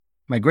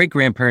my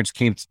great-grandparents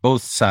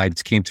both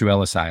sides came through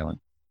Ellis Island,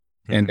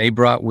 and they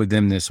brought with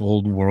them this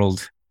old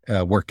world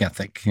work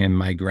ethic. And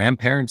my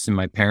grandparents and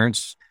my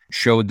parents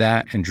showed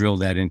that and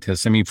drilled that into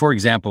us. I mean, for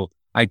example,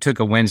 I took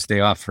a Wednesday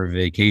off for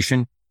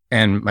vacation,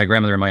 and my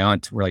grandmother and my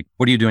aunt were like,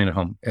 "What are you doing at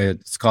home?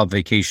 It's called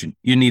vacation.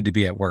 You need to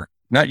be at work.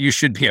 Not you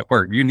should be at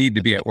work. You need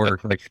to be at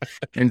work."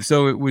 And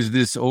so it was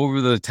this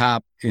over the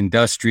top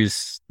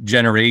industrious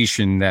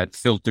generation that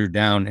filtered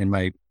down. And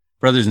my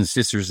brothers and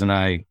sisters and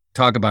I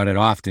talk about it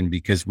often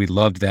because we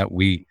loved that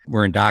we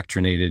were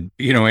indoctrinated,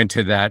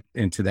 into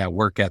that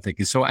work ethic.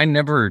 And so I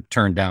never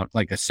turned down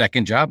like a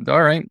second job.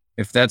 All right,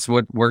 if that's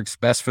what works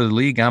best for the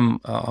league, I'm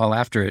all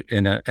after it.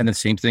 And the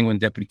same thing when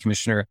Deputy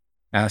Commissioner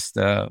asked,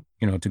 to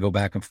go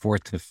back and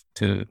forth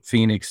to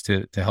Phoenix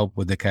to help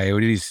with the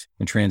Coyotes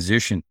and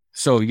transition.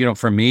 So,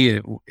 for me,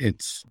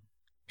 it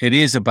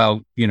is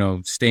about,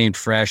 staying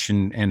fresh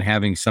and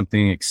having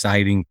something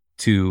exciting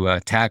to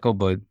tackle,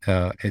 but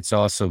it's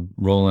also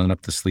rolling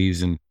up the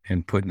sleeves and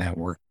putting that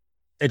work.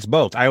 It's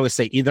both. I always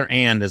say either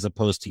and as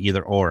opposed to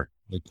either or.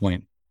 Good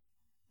point.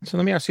 So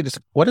let me ask you this.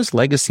 What does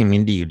legacy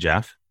mean to you,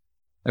 Jeff?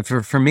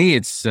 For me,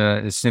 it's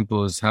as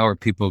simple as how are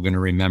people going to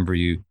remember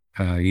you,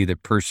 either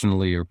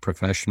personally or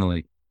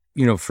professionally.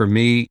 For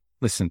me,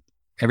 listen,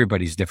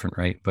 everybody's different,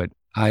 right? But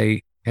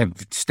I have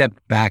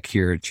stepped back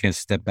here, a chance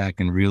to step back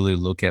and really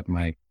look at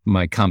my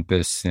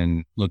compass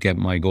and look at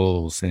my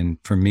goals. And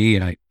for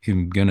me, I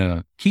am going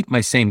to keep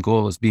my same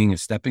goal as being a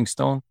stepping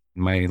stone.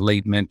 My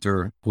late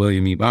mentor,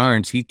 William E.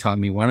 Barnes, he taught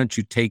me, why don't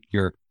you take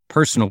your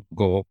personal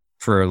goal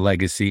for a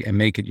legacy and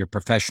make it your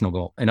professional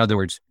goal? In other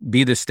words,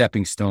 be the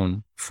stepping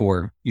stone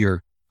for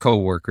your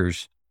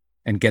coworkers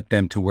and get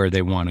them to where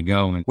they want to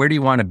go. And where do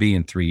you want to be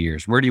in 3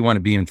 years? Where do you want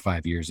to be in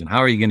 5 years? And how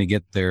are you going to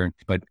get there?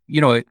 But,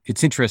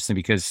 it's interesting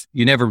because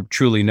you never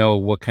truly know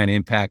what kind of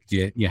impact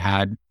you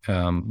had.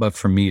 But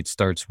for me, it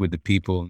starts with the people.